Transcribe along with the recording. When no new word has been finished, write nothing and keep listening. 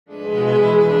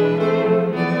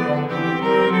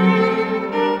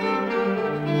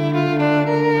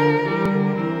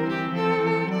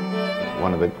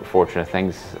fortunate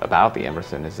things about the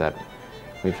Emerson is that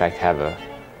we in fact have a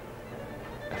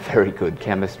very good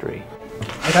chemistry.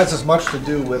 It has as much to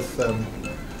do with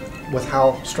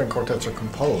how string quartets are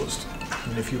composed. I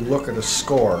mean, if you look at a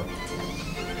score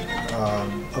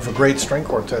of a great string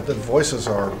quartet, the voices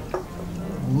are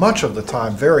much of the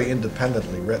time very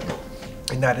independently written.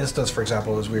 In that instance, for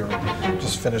example, as we were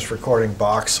just finished recording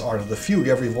Bach's Art of the Fugue,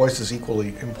 every voice is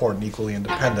equally important, equally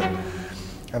independent.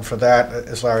 And for that,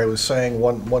 as Larry was saying,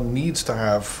 one needs to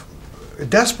have,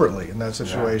 desperately in that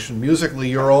situation, musically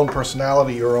your own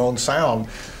personality, your own sound,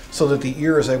 so that the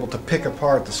ear is able to pick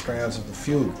apart the strands of the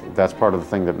fugue. That's part of the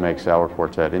thing that makes our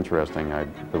quartet interesting, I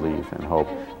believe and hope,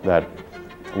 that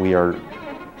we are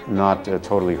not a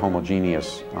totally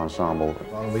homogeneous ensemble.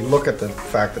 We look at the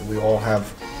fact that we all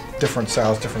have different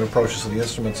sounds, different approaches to the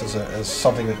instruments as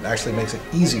something that actually makes it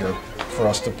easier for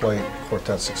us to play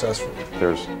quartets successfully.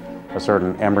 There's a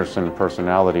certain Emerson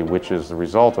personality which is the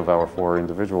result of our four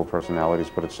individual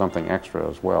personalities, but it's something extra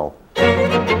as well.